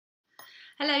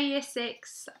Hello Year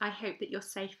 6, I hope that you're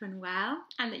safe and well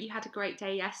and that you had a great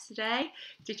day yesterday.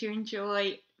 Did you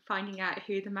enjoy finding out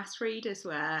who the maths readers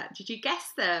were? Did you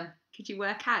guess them? Could you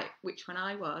work out which one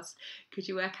I was? Could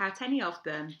you work out any of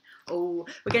them? Oh,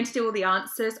 we're going to do all the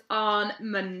answers on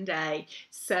Monday.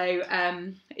 So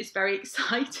it's very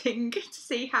exciting to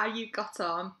see how you got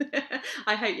on.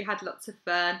 I hope you had lots of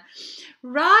fun.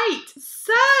 Right,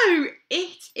 so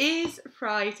it is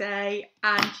Friday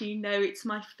and you know it's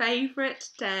my favourite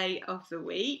day of the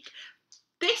week.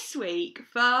 This week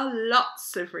for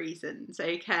lots of reasons,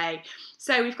 okay?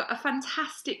 So we've got a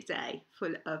fantastic day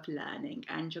full of learning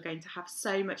and you're going to have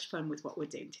so much fun with what we're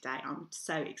doing today. I'm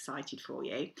so excited for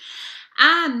you.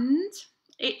 And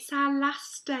it's our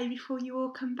last day before you all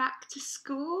come back to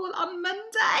school on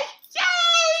Monday.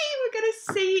 Yay! We're going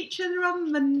to see each other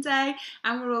on Monday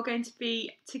and we're all going to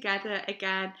be together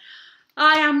again.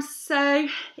 I am so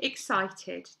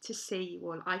excited to see you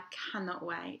all. I cannot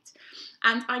wait.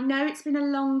 And I know it's been a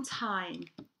long time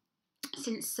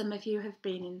since some of you have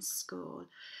been in school.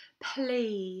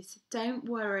 Please don't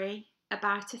worry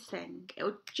about a thing.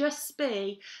 It'll just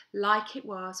be like it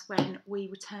was when we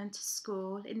returned to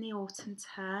school in the autumn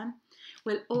term.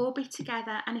 We'll all be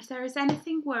together, and if there is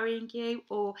anything worrying you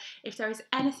or if there is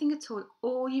anything at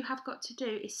all you have got to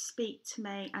do is speak to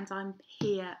me and I'm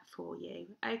here for you,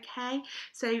 okay?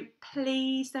 So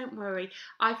please don't worry.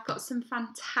 I've got some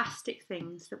fantastic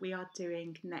things that we are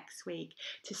doing next week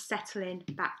to settle in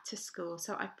back to school.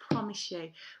 So I promise you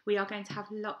we are going to have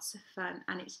lots of fun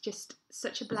and it's just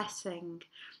such a blessing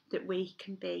that we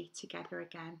can be together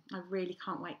again. I really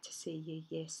can't wait to see you,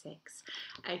 Year 6.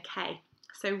 Okay.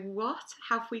 So what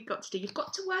have we got to do? You've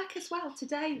got to work as well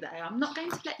today though. I'm not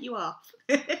going to let you off.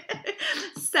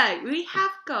 So we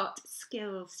have got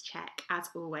skills check as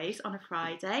always on a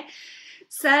Friday.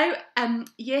 So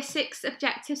Year 6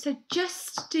 objectives, so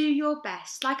just do your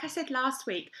best. Like I said last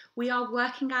week, we are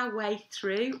working our way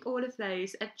through all of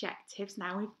those objectives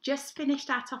now. We've just finished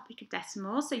our topic of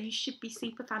decimals, so you should be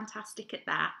super fantastic at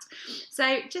that.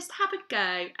 So just have a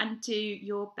go and do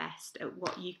your best at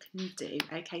what you can do.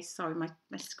 Okay, sorry,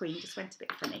 my screen just went a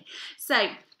bit funny. So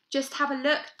just have a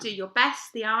look, do your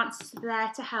best. The answers are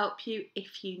there to help you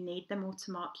if you need them or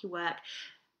to mark your work.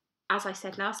 As I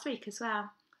said last week as well,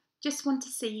 just want to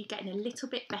see you getting a little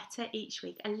bit better each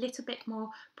week, a little bit more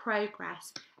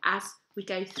progress as we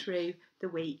go through the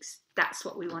weeks. That's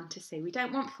what we want to see. We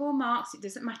don't want full marks. It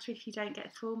doesn't matter if you don't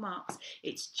get full marks.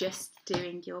 It's just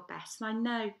doing your best. And I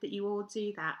know that you all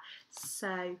do that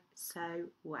so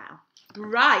well.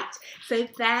 Right, so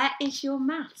there is your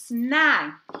maths.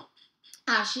 Now,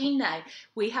 as you know,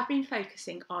 we have been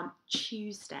focusing on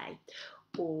Tuesday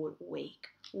all week.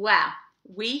 Well,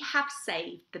 we have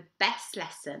saved the best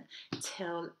lesson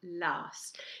till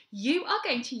last. You are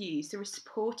going to use the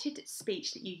reported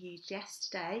speech that you used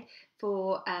yesterday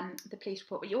for the police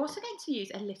report, but you're also going to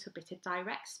use a little bit of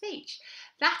direct speech.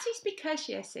 That is because,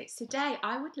 Year 6, today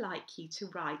I would like you to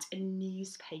write a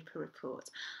newspaper report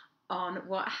on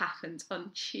what happened on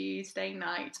Tuesday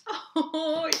night.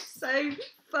 Oh, it's so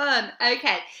fun.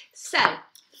 Okay, so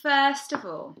first of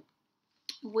all,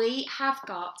 we have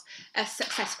got a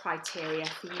success criteria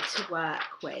for you to work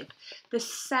with, the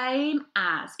same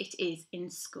as it is in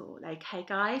school, okay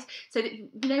guys? So that, you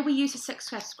know, we use a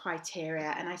success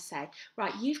criteria and I say,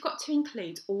 right, you've got to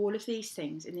include all of these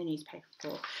things in the newspaper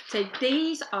report. So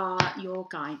these are your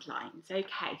guidelines,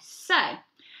 okay? So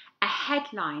a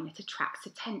headline that attracts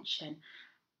attention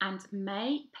and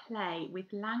may play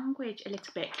with language a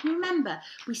little bit. Can you remember,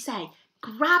 we say,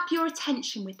 grab your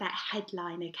attention with that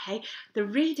headline, okay? The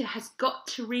reader has got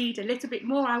to read a little bit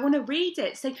more. I want to read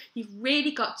it. So you've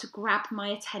really got to grab my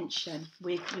attention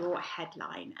with your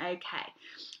headline, okay?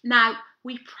 Now,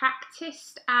 we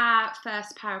practiced our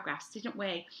first paragraphs, didn't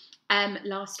we,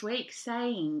 last week,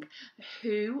 saying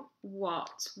who,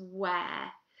 what,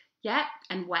 where, yeah,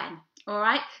 and when, all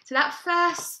right? So that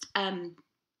first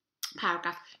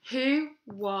paragraph, who,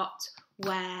 what,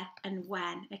 where and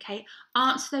when, okay?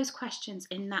 Answer those questions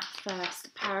in that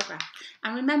first paragraph.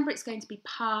 And remember, it's going to be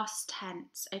past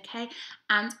tense, okay?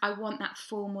 And I want that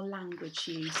formal language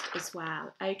used as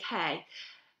well, okay?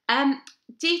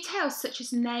 Details such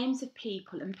as names of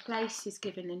people and places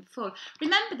given in full.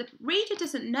 Remember, the reader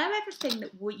doesn't know everything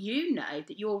that you know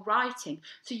that you're writing,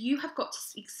 so you have got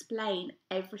to explain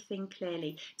everything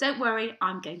clearly. Don't worry,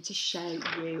 I'm going to show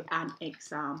you an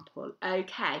example.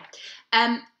 Okay,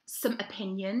 some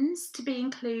opinions to be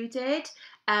included,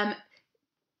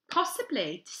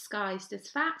 possibly disguised as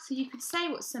facts. So you could say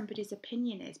what somebody's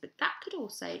opinion is, but that could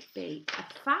also be a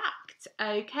fact.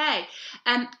 Okay,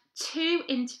 2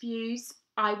 interviews,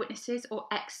 eyewitnesses or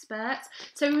experts.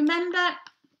 So remember,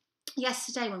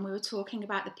 yesterday when we were talking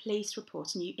about the police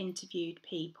report and you interviewed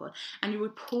people and you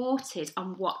reported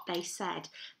on what they said,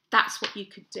 that's what you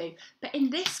could do. But in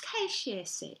this case, year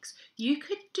 6, you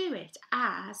could do it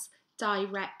as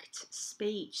direct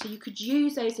speech. So you could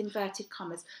use those inverted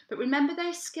commas. But remember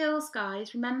those skills,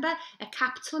 guys. Remember a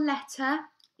capital letter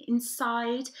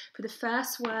inside for the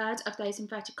first word of those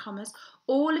inverted commas,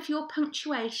 all of your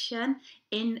punctuation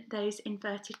in those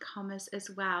inverted commas as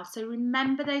well. So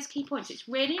remember those key points. It's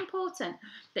really important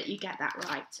that you get that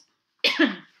right.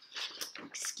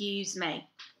 Excuse me.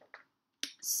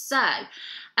 So,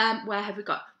 where have we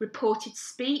got? Reported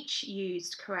speech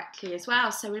used correctly as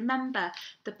well. So remember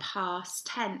the past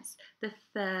tense, the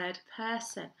third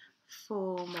person,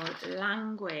 formal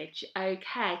language,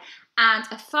 okay, and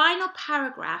a final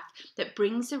paragraph that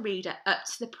brings the reader up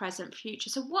to the present future.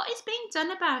 So what is being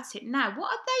done about it now?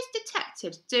 What are those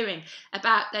detectives doing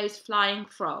about those flying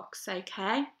frogs,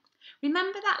 okay?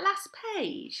 Remember that last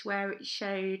page where it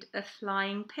showed a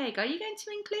flying pig? Are you going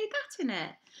to include that in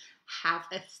it? Have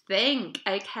a think,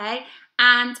 okay?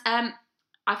 And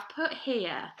I've put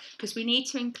here, because we need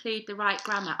to include the right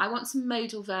grammar, I want some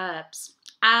modal verbs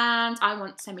and I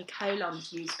want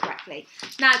semicolons used correctly.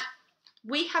 Now,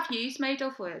 we have used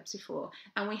modal verbs before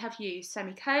and we have used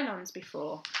semicolons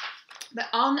before. But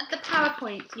on the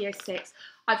PowerPoint Year 6,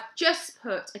 I've just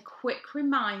put a quick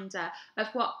reminder of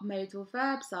what modal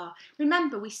verbs are.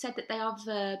 Remember, we said that they are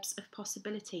verbs of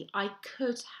possibility. I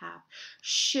could have,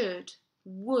 should,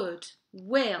 would,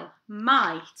 will,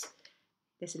 might.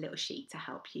 There's a little sheet to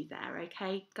help you there,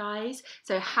 okay, guys?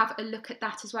 So have a look at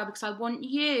that as well, because I want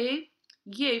you,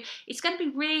 it's going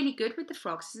to be really good with the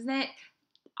frogs, isn't it?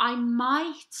 I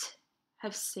might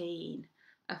have seen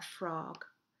a frog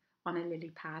on a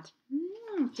lily pad.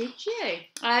 Did you?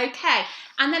 Okay,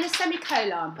 and then a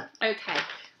semicolon. Okay,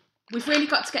 we've really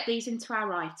got to get these into our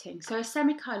writing. So a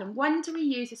semicolon, when do we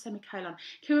use a semicolon?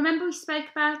 Can you remember we spoke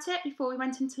about it before we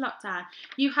went into lockdown?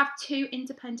 You have 2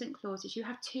 independent clauses. You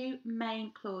have 2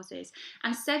 main clauses.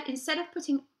 And instead of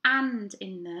putting and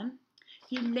in them,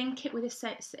 you link it with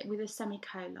a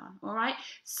semicolon, all right?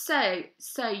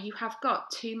 So you have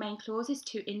got 2 main clauses,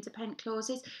 2 independent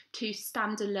clauses, 2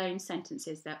 standalone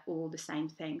sentences. They're all the same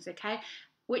things, okay?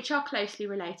 Which are closely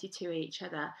related to each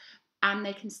other. And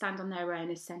they can stand on their own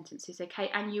as sentences, okay?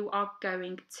 And you are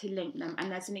going to link them.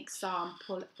 And there's an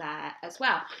example there as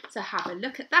well. So have a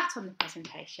look at that on the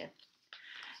presentation.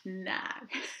 Now,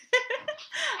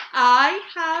 I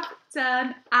have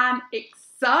done an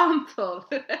example.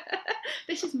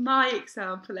 This is my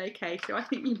example, okay? So I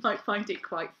think you might find it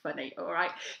quite funny, all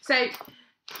right? So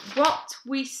what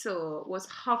we saw was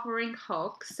hovering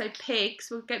hogs, so pigs.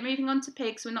 We'll get moving on to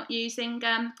pigs. We're not using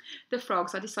the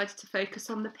frogs. I decided to focus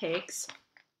on the pigs.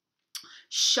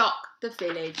 Shock the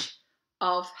village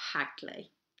of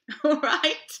Hagley. All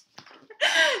right.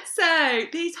 So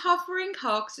these hovering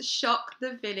hogs shock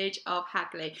the village of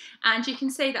Hagley, and you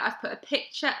can see that I've put a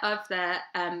picture of the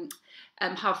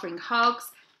hovering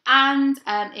hogs. And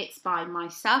it's by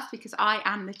myself because I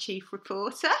am the chief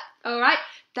reporter, all right?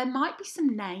 There might be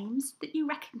some names that you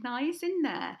recognise in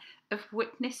there of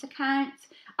witness accounts.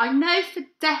 I know for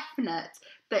definite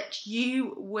that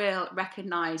you will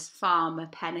recognise Farmer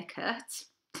Pennicut.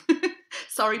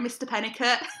 Sorry, Mr.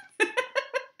 Pennicut.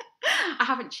 I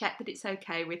haven't checked that it's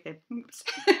okay with him. Oops.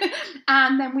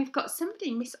 And then we've got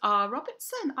somebody, Miss R.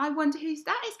 Robertson. I wonder whose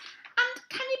that is. And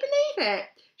can you believe it?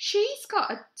 She's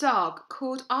got a dog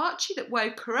called Archie that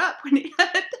woke her up when it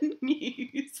heard the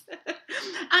news.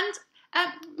 And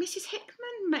Mrs.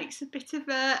 Hickman makes a bit of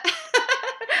a...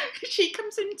 she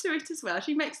comes into it as well.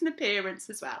 She makes an appearance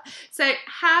as well. So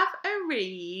have a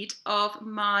read of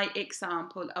my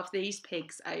example of these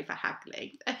pigs over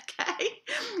Hagley, okay?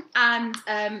 And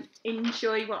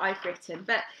enjoy what I've written.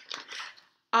 But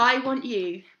I want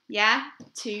you, yeah,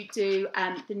 to do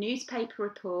the newspaper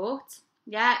report,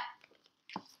 yeah.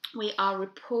 We are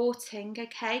reporting,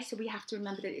 okay, so we have to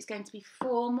remember that it's going to be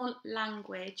formal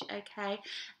language, okay,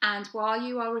 and while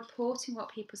you are reporting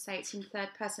what people say, it's in third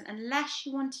person, unless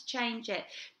you want to change it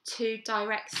to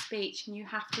direct speech, and you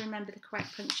have to remember the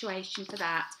correct punctuation for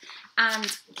that,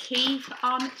 and keep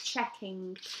on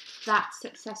checking that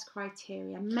success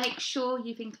criteria. Make sure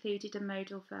you've included a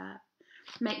modal verb.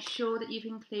 Make sure that you've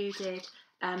included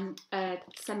a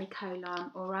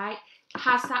semicolon, all right?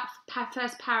 Has that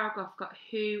first paragraph got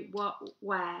who, what,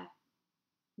 where,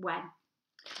 when?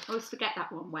 I always forget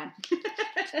that one, when.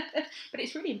 But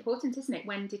it's really important, isn't it?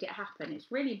 When did it happen?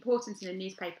 It's really important in a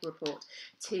newspaper report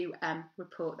to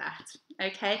report that.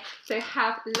 Okay, so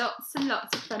have lots and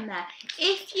lots of fun there.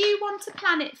 If you want to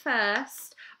plan it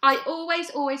first, I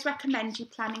always recommend you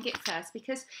planning it first,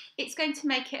 because it's going to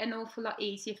make it an awful lot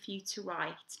easier for you to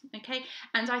write. Okay,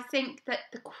 and I think that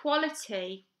the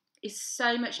quality is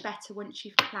so much better once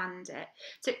you've planned it.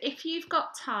 So if you've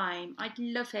got time, I'd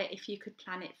love it if you could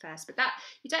plan it first, but that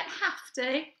you don't have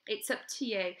to, it's up to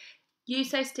you.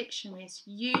 Use those dictionaries,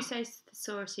 use those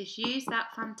thesaurus, use that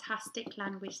fantastic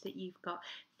language that you've got.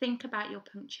 Think about your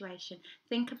punctuation,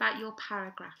 think about your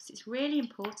paragraphs. It's really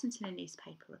important in a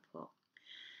newspaper report.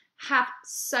 Have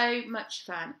so much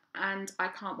fun, and I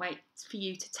can't wait for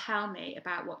you to tell me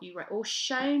about what you wrote, or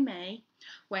show me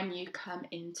when you come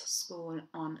into school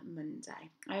on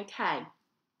Monday. Okay,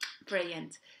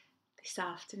 brilliant. This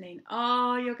afternoon,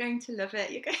 oh, you're going to love it.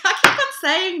 I keep on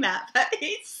saying that, but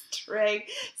it's true.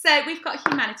 So we've got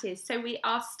humanities. So we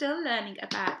are still learning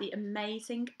about the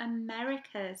amazing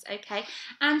Americas, okay?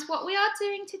 And what we are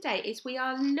doing today is we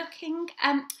are looking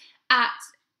at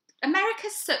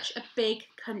America's such a big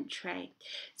country.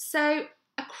 So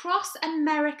across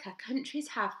America, countries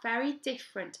have very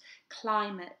different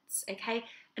climates, okay,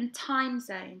 and time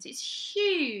zones. It's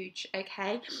huge,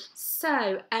 okay.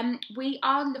 So we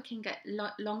are looking at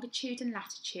longitude and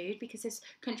latitude, because there's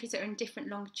countries that are in different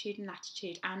longitude and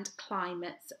latitude, and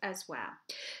climates as well.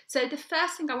 So the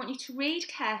first thing, I want you to read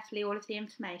carefully all of the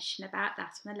information about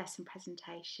that on the lesson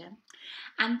presentation.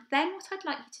 And then what I'd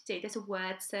like you to do, there's a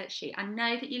word search sheet. I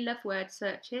know that you love word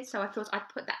searches, so I thought I'd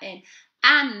put that in.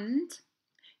 And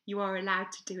you are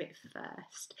allowed to do it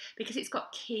first, because it's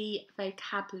got key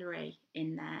vocabulary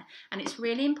in there. And it's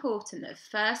really important that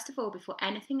first of all, before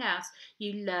anything else,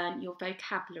 you learn your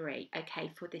vocabulary,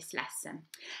 okay, for this lesson.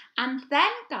 And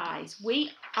then, guys,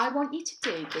 I want you to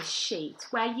do this sheet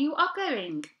where you are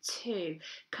going to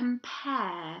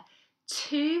compare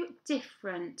two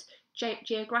different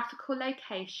geographical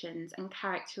locations and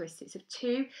characteristics of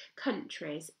two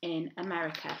countries in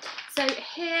America. So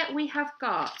here we have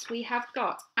got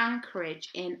Anchorage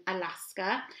in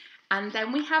Alaska, and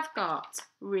then we have got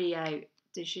Rio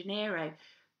de Janeiro.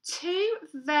 Two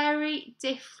very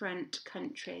different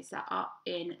countries that are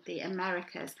in the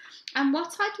Americas. And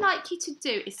what I'd like you to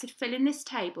do is to fill in this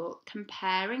table,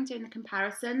 doing the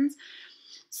comparisons.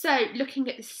 So looking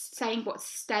at saying what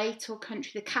state or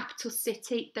country, the capital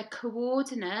city, the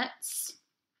coordinates,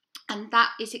 and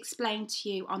that is explained to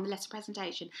you on the letter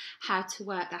presentation, how to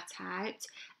work that out,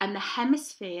 and the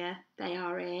hemisphere they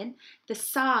are in, the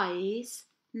size,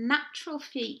 natural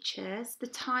features, the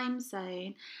time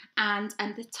zone, and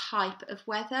the type of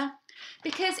weather.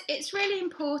 Because it's really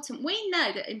important. We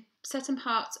know that in certain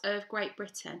parts of Great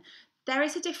Britain, there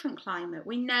is a different climate.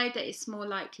 We know that it's more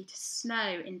likely to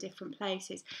snow in different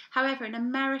places. However, in the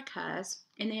Americas,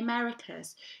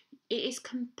 it is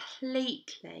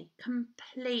completely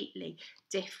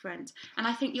different. And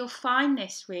I think you'll find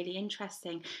this really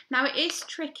interesting. Now, it is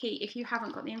tricky if you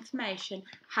haven't got the information.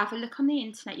 Have a look on the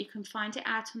internet. You can find it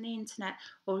out on the internet,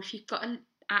 or if you've got an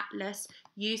atlas,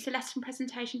 use the lesson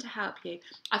presentation to help you.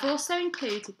 I've also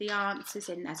included the answers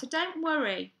in there, so don't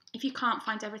worry if you can't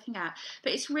find everything out,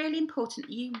 but it's really important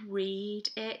you read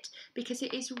it, because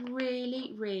it is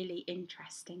really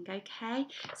interesting, okay?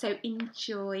 So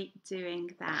enjoy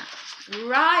doing that.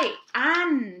 Right,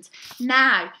 and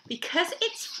now, because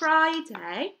it's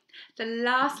Friday, the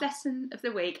last lesson of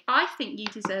the week, I think you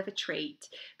deserve a treat,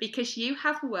 because you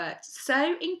have worked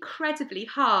so incredibly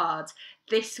hard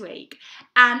this week,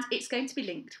 and it's going to be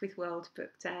linked with World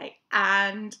Book Day,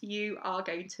 and you are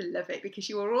going to love it, because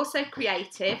you are also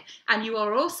creative and you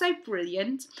are also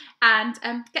brilliant, and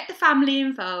get the family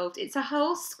involved. It's a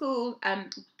whole school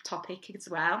topic as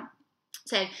well,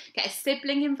 so get a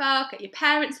sibling involved, get your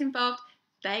parents involved.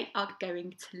 They are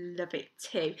going to love it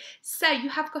too. So you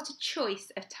have got a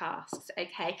choice of tasks,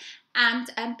 okay?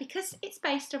 And because it's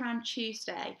based around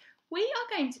Tuesday, we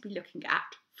are going to be looking at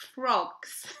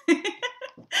frogs.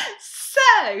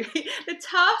 So the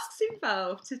tasks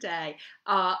involved today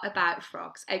are about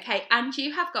frogs, okay? And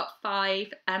you have got 5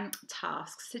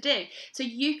 tasks to do. So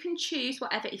you can choose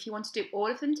whatever. If you want to do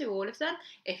all of them, do all of them.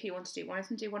 If you want to do one of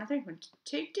them, do one of them. If you want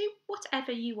to do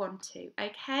whatever you want to,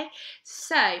 okay?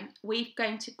 So we've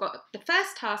got the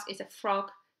first task is a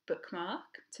frog bookmark,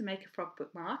 to make a frog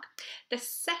bookmark. The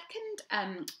second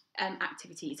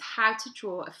activity is how to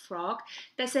draw a frog.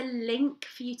 There's a link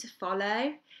for you to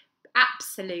follow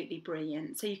Absolutely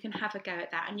brilliant. So you can have a go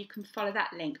at that and you can follow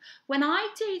that link. When I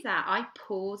do that, I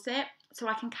pause it so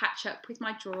I can catch up with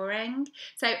my drawing.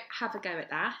 So have a go at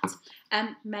that.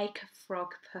 Make a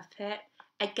frog puppet.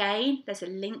 Again, there's a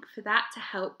link for that to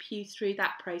help you through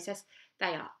that process.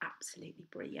 They are absolutely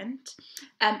brilliant.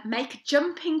 Make a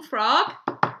jumping frog.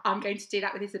 I'm going to do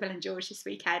that with Isabel and George this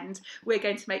weekend. We're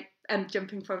going to make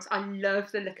jumping frogs. I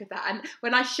love the look of that. And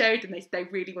when I showed them, they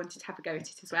really wanted to have a go at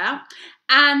it as well.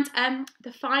 And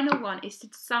the final one is to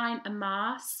design a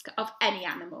mask of any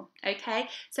animal, okay?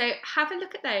 So have a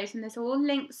look at those, and there's all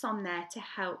links on there to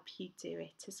help you do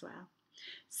it as well.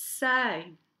 So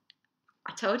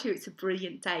I told you it's a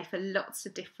brilliant day for lots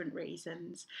of different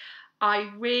reasons.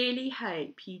 I really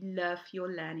hope you love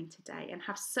your learning today and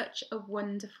have such a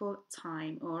wonderful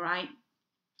time, all right?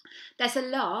 There's a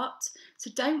lot,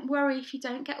 so don't worry if you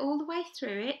don't get all the way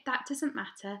through it. That doesn't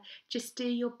matter. Just do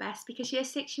your best, because Year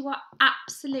 6, you are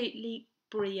absolutely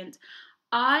brilliant.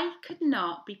 I could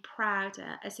not be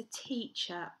prouder as a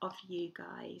teacher of you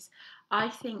guys. I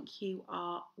think you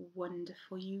are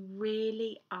wonderful. You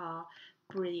really are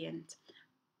brilliant.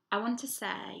 I want to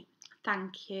say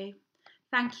thank you.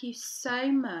 Thank you so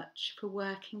much for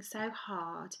working so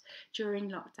hard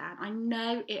during lockdown. I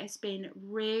know it has been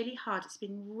really hard. It's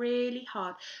been really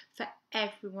hard for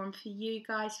everyone, for you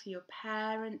guys, for your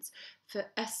parents, for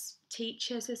us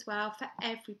teachers as well, for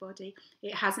everybody.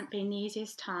 It hasn't been the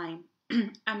easiest time.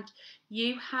 And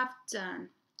you have done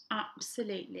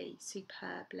absolutely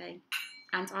superbly.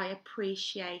 And I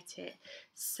appreciate it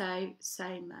so, so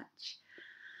much.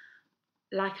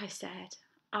 Like I said,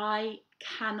 I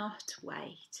cannot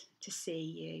wait to see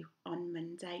you on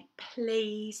Monday.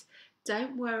 Please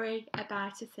don't worry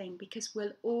about a thing, because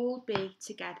we'll all be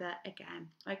together again,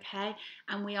 okay?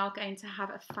 And we are going to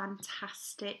have a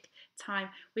fantastic time.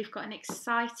 We've got an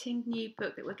exciting new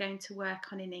book that we're going to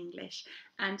work on in English,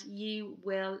 and you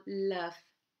will love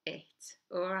it,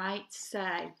 all right? So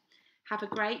have a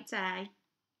great day.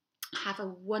 Have a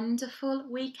wonderful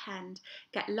weekend.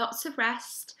 Get lots of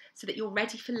rest so that you're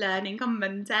ready for learning on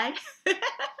Monday.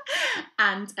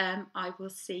 And I will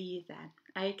see you then.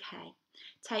 Okay.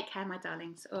 Take care, my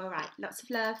darlings. All right. Lots of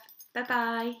love.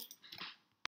 Bye-bye.